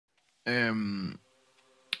Um.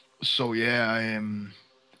 So yeah,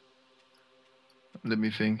 let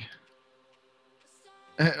me think.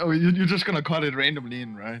 Oh, you're just gonna cut it randomly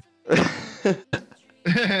in, right?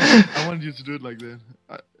 I wanted you to do it like that.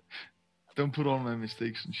 Don't put all my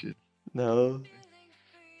mistakes and shit. No,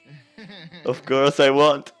 of course I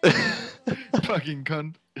won't. Fucking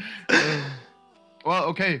cunt. Well,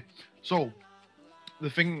 okay. So the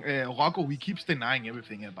thing, Roco, he keeps denying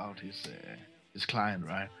everything about his client,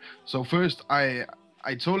 right? So first, I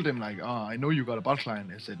told him like, oh, I know you got a bot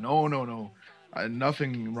client. I said, no,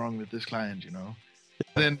 nothing wrong with this client, you know.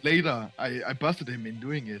 Then later, I busted him in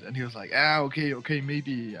doing it, and he was like, okay,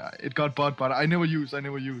 maybe it got bot, but I never use,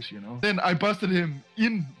 you know. Then I busted him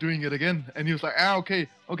in doing it again, and he was like,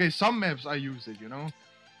 okay, some maps I use it, you know.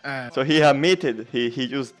 So he admitted he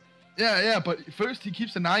used. Yeah, but first he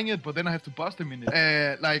keeps denying it, but then I have to bust him in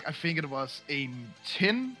it. Like, I think it was aim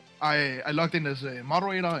 10, I logged in as a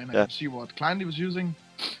moderator, and I could see what client he was using.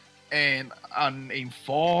 And on aim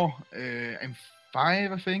 4, aim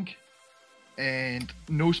 5, I think. And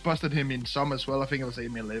nose busted him in some as well. I think it was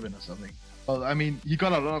aim 11 or something. Well, I mean, he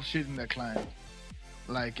got a lot of shit in that client.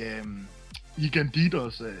 Like, he can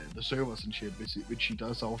DDoS the servers and shit, which he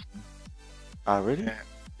does often. Ah, really?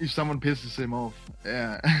 If someone pisses him off,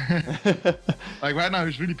 yeah. Like right now,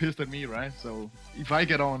 he's really pissed at me, right? So if I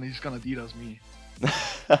get on, he's gonna DDoS me.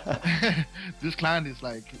 This client is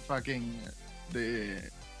like fucking the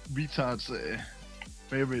retard's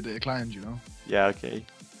favorite client, you know? Yeah, okay.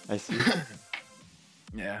 I see.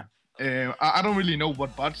 Yeah. I don't really know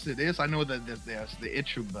what bots it is. I know that there's the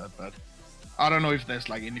Echu bot, but I don't know if there's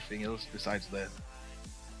like anything else besides that.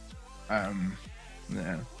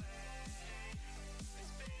 Yeah.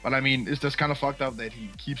 But I mean, it's just kind of fucked up that he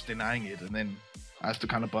keeps denying it, and then I have to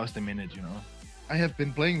kind of bust him in it, you know. I have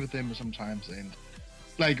been playing with him sometimes, and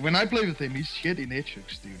like when I play with him, he's shit in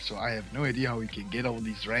Etrux, dude. So I have no idea how he can get all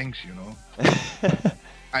these ranks, you know.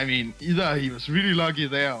 I mean, either he was really lucky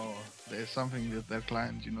there, or there's something with that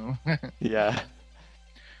client, you know. Yeah.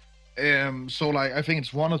 So like I think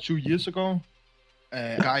it's 1 or 2 years ago,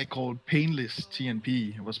 a guy called Painless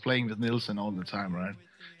TNP was playing with Nielsen all the time, right?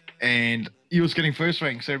 And he was getting first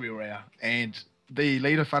ranks everywhere, and they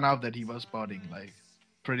later found out that he was botting like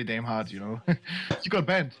pretty damn hard, you know. He got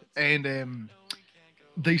banned, and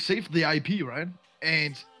they saved the IP, right?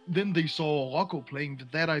 And then they saw Roco playing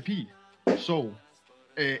with that IP, so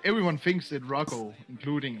everyone thinks that Roco,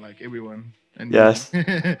 including like everyone, and yes,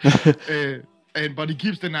 but he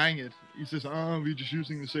keeps denying it. He says, we're just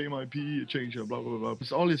using the same IP changer, blah blah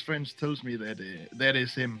blah. All his friends tells me that that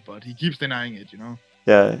is him, but he keeps denying it, you know.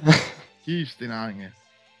 Yeah. Keeps denying it,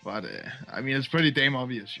 but I mean, it's pretty damn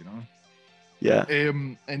obvious, you know. Yeah.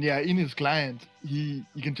 And yeah, in his client, he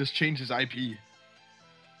can just change his IP.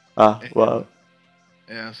 Wow.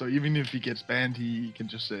 Yeah, so even if he gets banned, he can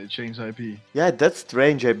just change IP. Yeah, that's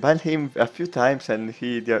strange. I banned him a few times, and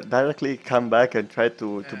he directly come back and try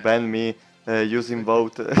to ban me using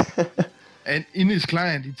vote. And in his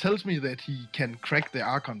client, he tells me that he can crack the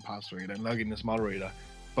Archon password and log in as moderator,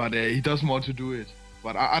 but he doesn't want to do it.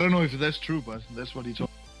 But I don't know if that's true, but that's what he told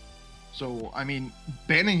me. So, I mean,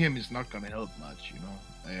 banning him is not gonna help much, you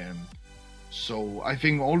know. So I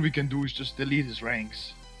think all we can do is just delete his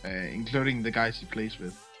ranks, including the guys he plays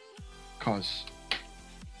with. Cause,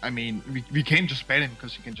 I mean, we can't just ban him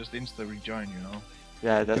because he can just insta rejoin, you know.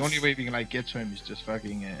 Yeah, that's... The only way we can like get to him is just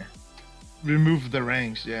fucking remove the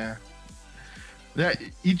ranks, yeah. Yeah,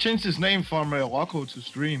 he changed his name from Roco to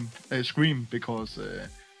ScreaM because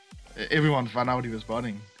everyone found out he was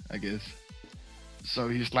botting, I guess. So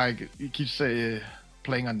he's like, he keeps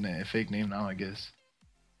playing on a fake name now, I guess.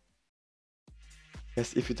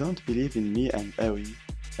 Yes, if you don't believe in me and Aoe,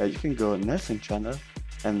 you can go on Nelson channel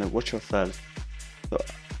and watch yourself. So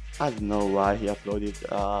I don't know why he uploaded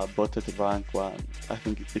botted rank 1. I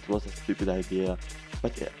think it was a stupid idea.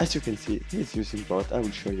 But as you can see, he's using bot. I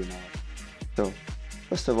will show you now. So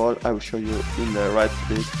first of all, I will show you in the right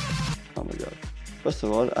speed. Oh my god. First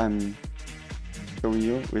of all, I'm showing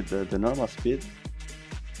you with the normal speed.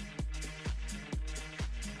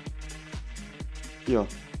 Yo,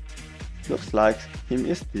 looks like he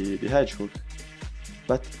missed the hedge hook.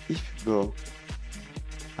 But if you go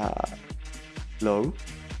low,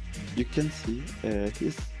 you can see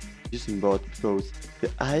he's using bot because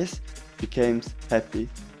the eyes became happy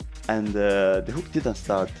and the hook didn't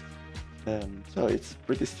start. So it's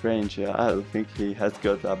pretty strange. I don't think he has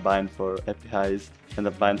got a bind for happy eyes and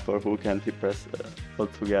a bind for hook and he pressed all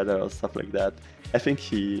together or stuff like that. I think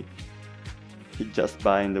he just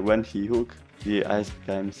bind when he hook, the eyes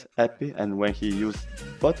becomes happy, and when he used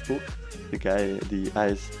bot hook, the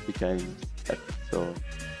eyes became happy. So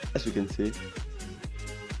As you can see,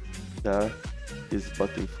 there is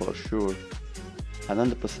botting for sure,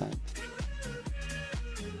 100%.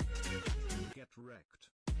 Get wrecked.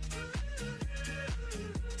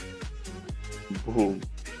 Boom.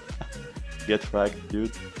 Get wrecked,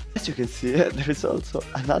 dude. As you can see, there is also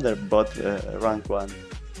another bot rank 1,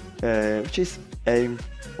 which is aim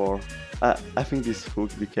for. I think this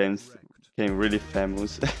hook became really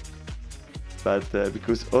famous, but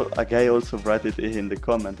because a guy also wrote it in the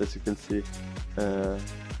comment, as you can see.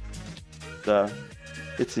 There,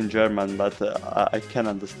 it's in German, but I can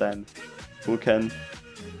understand who can,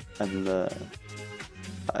 and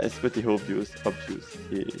it's pretty obvious.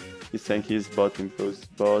 He's saying he's bot improves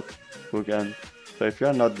bot who can. So if you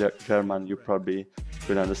are not German, you probably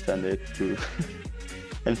will understand it too.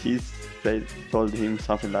 And they told him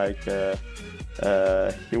something like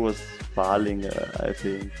he was falling, I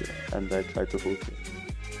think, and they tried to hook him.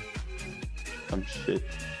 Some shit.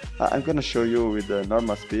 I'm gonna show you with the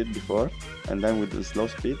normal speed before, and then with the slow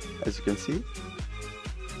speed, as you can see.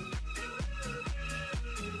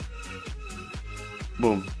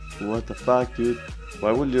 Boom. What the fuck, dude?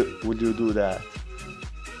 Why would you do that?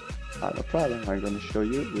 No problem, I'm gonna show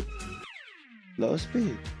you with low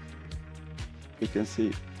speed. You can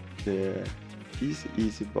see the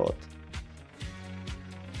easy bot.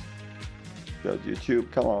 Go to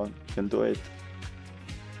YouTube, come on, you can do it.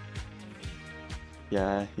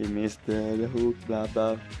 Yeah, he missed the hook, blah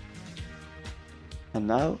blah. And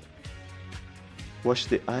now, watch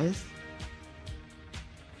the eyes.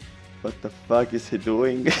 What the fuck is he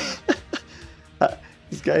doing?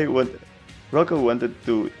 This guy Roco wanted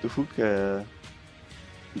to hook the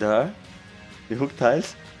hook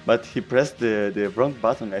tiles, but he pressed the wrong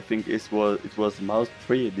button. I think it was mouse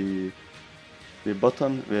 3, the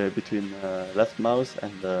button between left mouse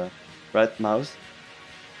and right mouse.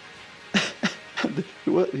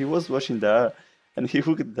 He was watching there, and he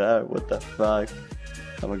hooked there. What the fuck?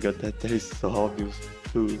 Oh my god, that is so obvious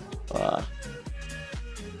too.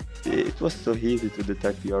 It was so easy to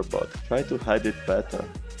detect your bot. Try to hide it better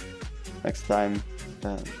next time.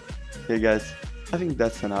 Okay guys, I think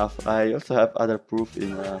that's enough. I also have other proof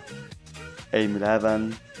in aim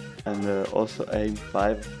 11 and also aim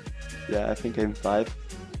 5. Yeah, I think aim 5,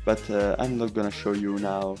 but I'm not gonna show you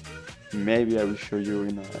now. Maybe I will show you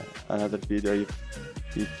in another video if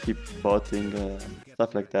we keep botting,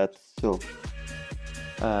 stuff like that. So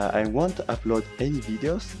I won't upload any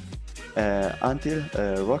videos until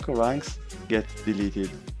Roco ranks get deleted,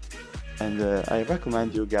 and I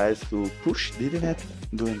recommend you guys to push DDnet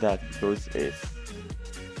doing that, because it's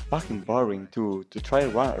fucking boring to try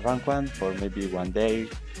rank 1 for maybe 1 day,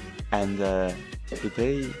 and 2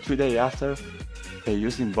 days after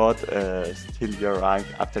using bot still your rank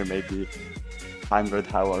after maybe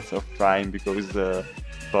 100 hours of trying, because the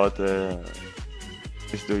bot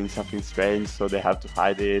is doing something strange, so they have to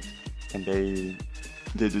hide it, and they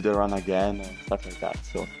do the run again and stuff like that.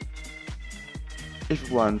 So if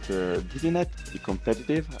you want DDnet to be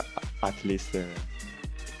competitive, at least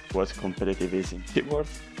what competitive is in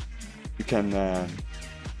Teeworlds, you can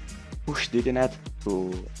push DDnet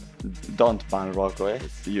to don't ban Roco.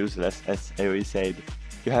 It's useless, as Aoe said.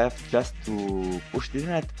 You have just to push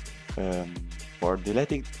DDnet for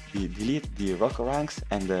delete the Roco ranks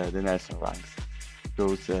and the Nelson ranks.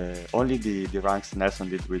 Those only the ranks Nelson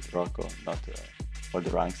did with Roco, not all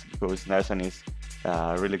the ranks, because Nelson is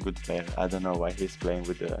a really good player. I don't know why he's playing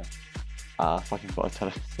with the fucking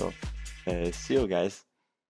bottle. So see you guys.